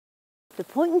The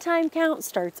point-in-time count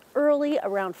starts early,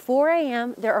 around 4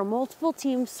 a.m. There are multiple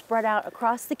teams spread out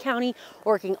across the county,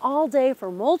 working all day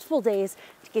for multiple days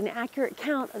to get an accurate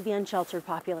count of the unsheltered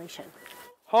population.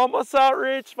 Homeless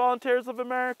Outreach, Volunteers of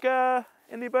America,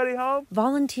 anybody home?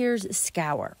 Volunteers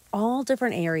scour all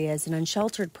different areas an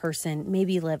unsheltered person may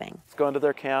be living. Going to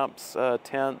their camps,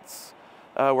 tents,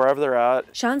 wherever they're at.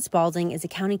 Sean Spalding is a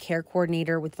county care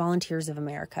coordinator with Volunteers of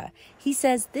America. He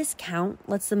says this count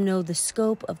lets them know the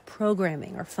scope of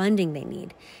programming or funding they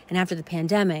need. And after the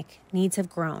pandemic, needs have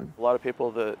grown. A lot of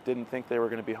people that didn't think they were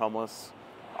going to be homeless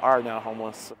are now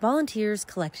homeless. Volunteers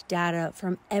collect data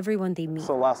from everyone they meet.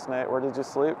 So last night, where did you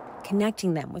sleep?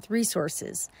 Connecting them with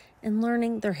resources and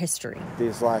learning their history.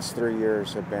 These last 3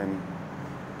 years have been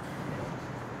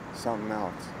something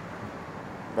else.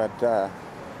 But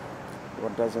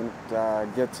what doesn't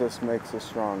get us makes us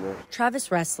stronger. Travis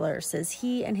Ressler says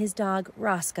he and his dog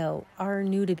Roscoe are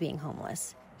new to being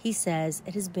homeless. He says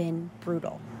it has been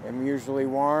brutal. I'm usually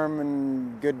warm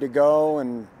and good to go,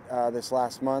 and this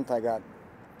last month I got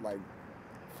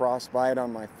frostbite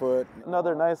on my foot.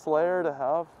 Another nice layer to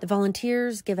have. The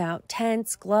volunteers give out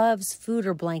tents, gloves, food,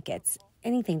 or blankets,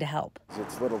 anything to help.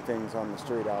 It's little things on the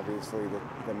street, obviously,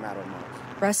 that matter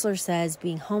most. Ressler says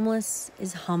being homeless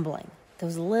is humbling.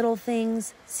 Those little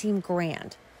things seem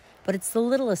grand, but it's the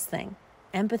littlest thing,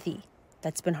 empathy,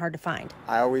 that's been hard to find.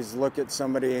 I always look at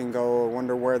somebody and go,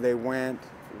 wonder where they went,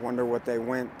 wonder what they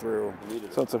went through.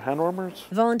 So some hand warmers?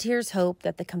 Volunteers hope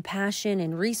that the compassion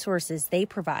and resources they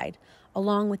provide,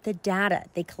 along with the data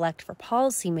they collect for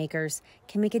policymakers,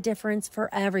 can make a difference for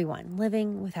everyone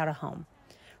living without a home.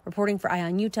 Reporting for Eye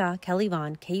on Utah, Kelly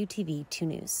Vaughn, KUTV 2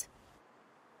 News.